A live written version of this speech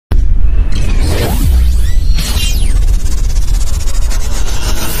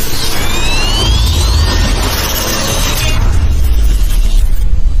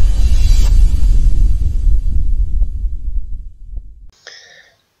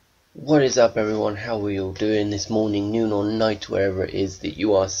What is up, everyone? How are you all doing this morning, noon or night, wherever it is that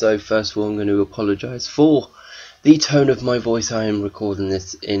you are? So first of all, I'm going to apologise for the tone of my voice. I am recording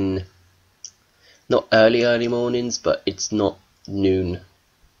this in not early mornings, but it's not noon,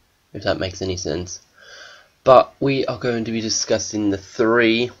 if that makes any sense. But we are going to be discussing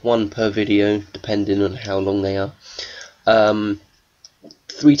the one per video, depending on how long they are.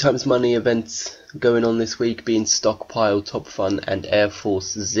 3 times money events going on this week, being Stockpile, Top Fun and Air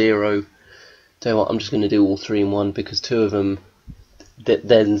Force Zero. Tell you what, I'm just going to do all 3 in one, because 2 of them,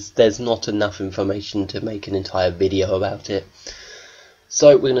 there's not enough information to make an entire video about it.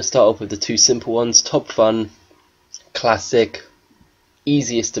 So we're going to start off with the 2 simple ones. Top Fun, classic,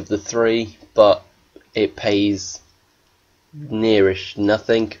 easiest of the 3, but it pays nearish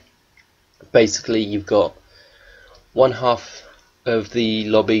nothing. Basically, you've got one half of the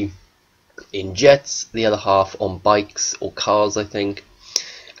lobby in jets, the other half on bikes or cars, I think,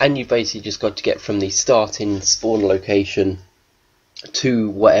 and you've basically just got to get from the starting spawn location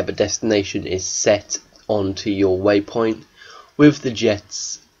to whatever destination is set onto your waypoint, with the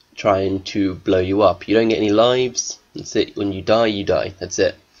jets trying to blow you up. You don't get any lives. That's it. When you die, you die. That's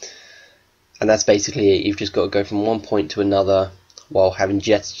it. And that's basically it. You've just got to go from one point to another while having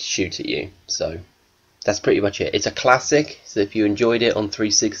jets shoot at you. So that's pretty much it. It's a classic, so if you enjoyed it on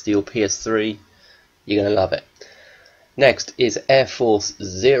 360 or PS3, you're going to love it. Next is Air Force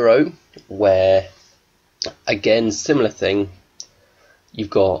Zero, where, again, similar thing. You've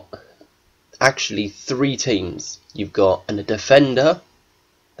got actually 3 teams. You've got a defender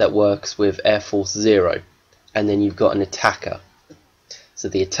that works with Air Force Zero, and then you've got an attacker. So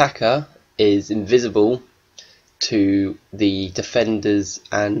the attacker is invisible to the defenders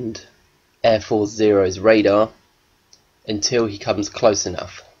and Air Force Zero's radar until he comes close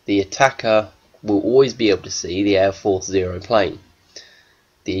enough. The attacker will always be able to see the Air Force Zero plane.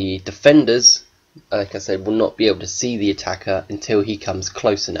 The defenders, like I said, will not be able to see the attacker until he comes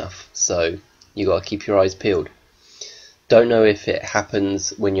close enough. So you got to keep your eyes peeled. Don't know if it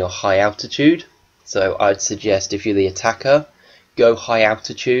happens when you're high altitude, so I'd suggest if you're the attacker, go high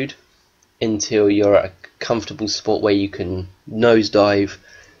altitude until you're at a comfortable spot where you can nosedive,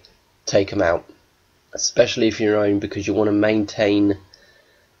 take them out, especially if you're your own, because you want to maintain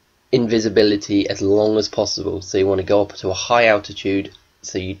invisibility as long as possible. So you want to go up to a high altitude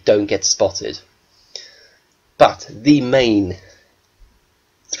so you don't get spotted. But the main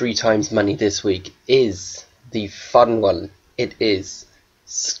 3 times money this week is the fun one. It is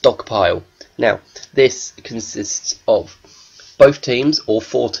Stockpile. Now this consists of both teams, or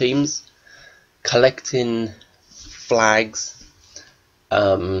 4 teams, collecting flags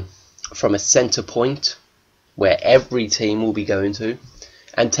from a center point where every team will be going to,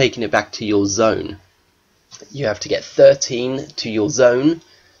 and taking it back to your zone. You have to get 13 to your zone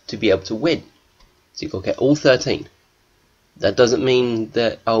to be able to win. So you've got to get all 13. That doesn't mean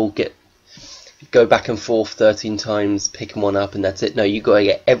that I'll go back and forth 13 times, picking one up and that's it. No, you've got to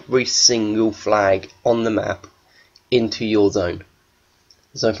get every single flag on the map into your zone.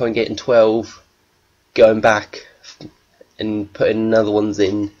 There's no point getting 12, going back and putting another ones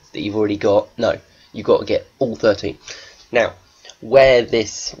in that you've already got. No, you've got to get all 13. Now, where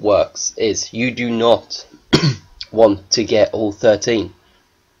this works is you do not want to get all 13.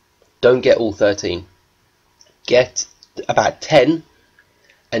 Don't get all 13. Get about 10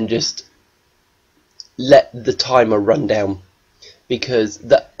 and just let the timer run down, because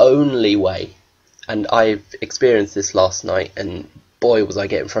the only way, and I've experienced this last night and boy was I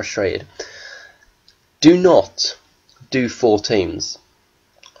getting frustrated, do not do 4 teams.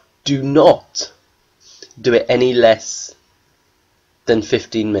 Do not do it any less than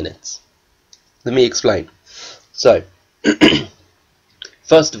 15 minutes. Let me explain. So,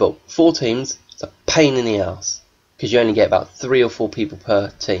 first of all, 4 teams, it's a pain in the ass, because you only get about 3 or 4 people per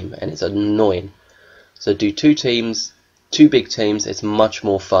team, and it's annoying. So do 2 teams, 2 big teams, it's much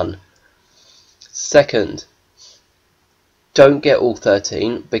more fun. Second, don't get all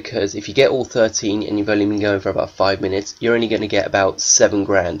 13, because if you get all 13 and you've only been going for about 5 minutes, you're only going to get about 7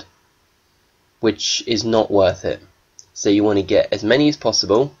 grand, which is not worth it. So you want to get as many as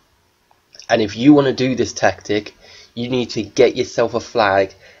possible, and if you want to do this tactic, you need to get yourself a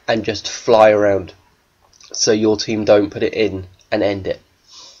flag and just fly around so your team don't put it in and end it,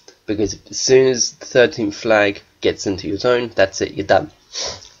 because as soon as the 13th flag gets into your zone, that's it, you're done.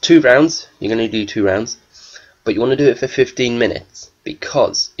 2 rounds, you're going to do 2 rounds, but you want to do it for 15 minutes,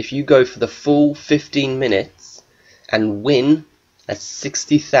 because if you go for the full 15 minutes and win, that's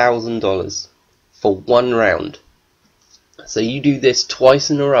 $60,000 for 1 round. So you do this twice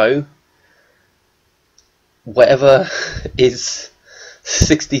in a row, whatever is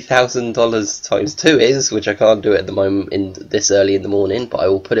 $60,000 times 2 is, which I can't do at the moment in this early in the morning, but I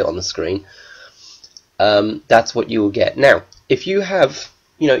will put it on the screen. That's what you will get. Now, if you have,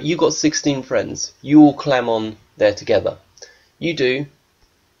 you got 16 friends, you all clam on there together. You do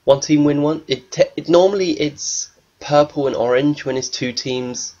one team win one. Normally it's purple and orange when it's 2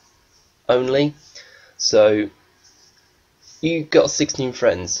 teams only. So you got 16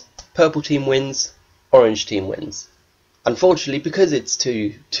 friends. Purple team wins, orange team wins. Unfortunately, because it's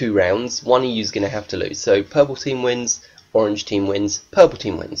two rounds, one of you is going to have to lose. So purple team wins, orange team wins, purple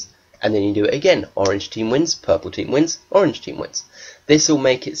team wins. And then you do it again. Orange team wins, purple team wins, orange team wins. This will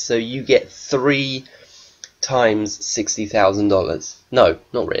make it so you get 3 times $60,000. No,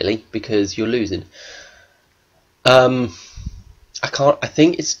 not really, because you're losing. I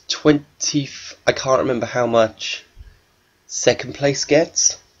think it's 20. I can't remember how much second place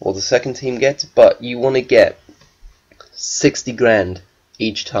gets, or the second team gets, but you want to get 60 grand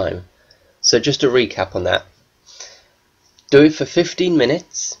each time. So just to recap on that, do it for 15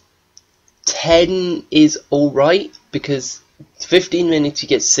 minutes. 10 is alright, because 15 minutes you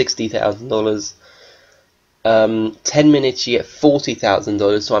get $60,000. 10 minutes you get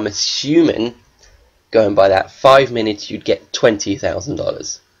 $40,000. So I'm assuming, going by that, 5 minutes you'd get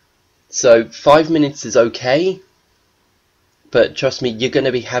 $20,000. So 5 minutes is okay, but trust me, you're going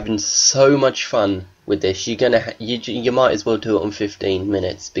to be having so much fun with this. You might as well do it on 15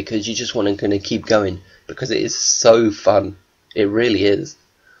 minutes, because you just want to keep going, because it is so fun. It really is.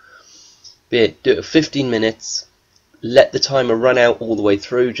 But yeah, do it 15 minutes. Let the timer run out all the way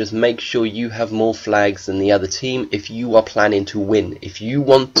through. Just make sure you have more flags than the other team if you are planning to win. If you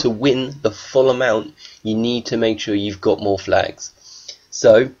want to win the full amount, you need to make sure you've got more flags.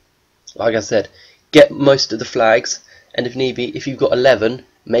 So, like I said, get most of the flags, and if need be, if you've got 11,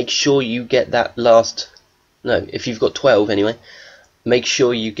 make sure you get that last, no, if you've got 12 anyway, make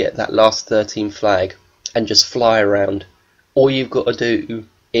sure you get that last 13 flag and just fly around. All you've got to do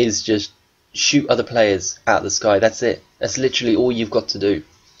is just shoot other players out of the sky. That's it. That's literally all you've got to do.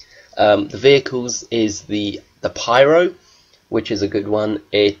 The vehicles is the Pyro, which is a good one.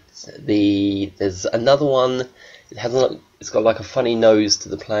 There's another one. It's got like a funny nose to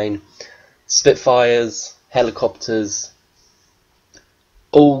the plane. Spitfires, helicopters,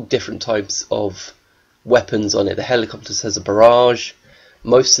 all different types of weapons on it. The helicopters has a barrage.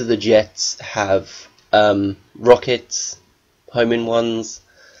 Most of the jets have rockets, homing ones.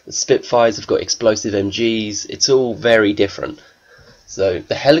 The Spitfires have got explosive MGs. It's all very different. So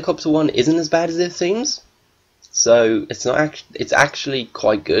the helicopter one isn't as bad as it seems. So it's actually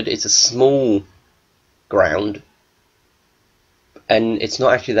quite good. It's a small ground, and it's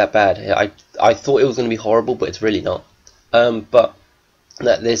not actually that bad. I thought it was going to be horrible, but it's really not. But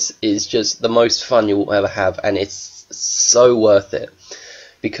this is just the most fun you will ever have, and it's so worth it,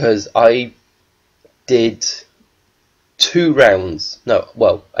 because I did 2 rounds. No,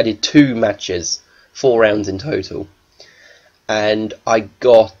 well, I did 2 matches, 4 rounds in total, and I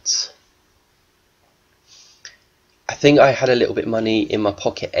think I had a little bit of money in my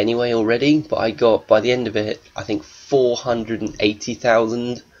pocket anyway already, but I got, by the end of it, I think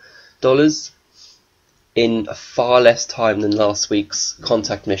 $480,000 in far less time than last week's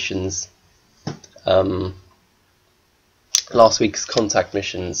contact missions. Last week's contact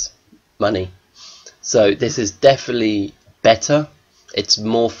missions money. So this is definitely better. It's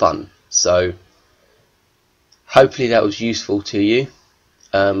more fun. So hopefully that was useful to you.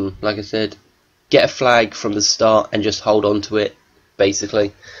 Like I said, get a flag from the start and just hold on to it,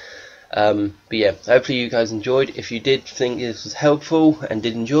 basically. But yeah, hopefully you guys enjoyed. If you did think this was helpful and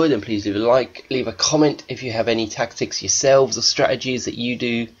did enjoy, then please leave a like, leave a comment if you have any tactics yourselves or strategies that you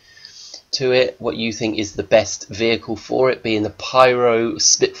do to it, what you think is the best vehicle for it, being the Pyro,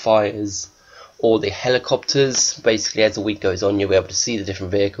 Spitfires, or the helicopters. Basically, as the week goes on, you'll be able to see the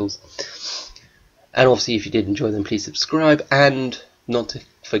different vehicles. And obviously, if you did enjoy, then please subscribe, and not to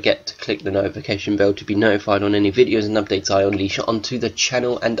forget to click the notification bell to be notified on any videos and updates I unleash onto the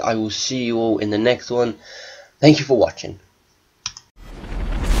channel. And I will see you all in the next one. Thank you for watching.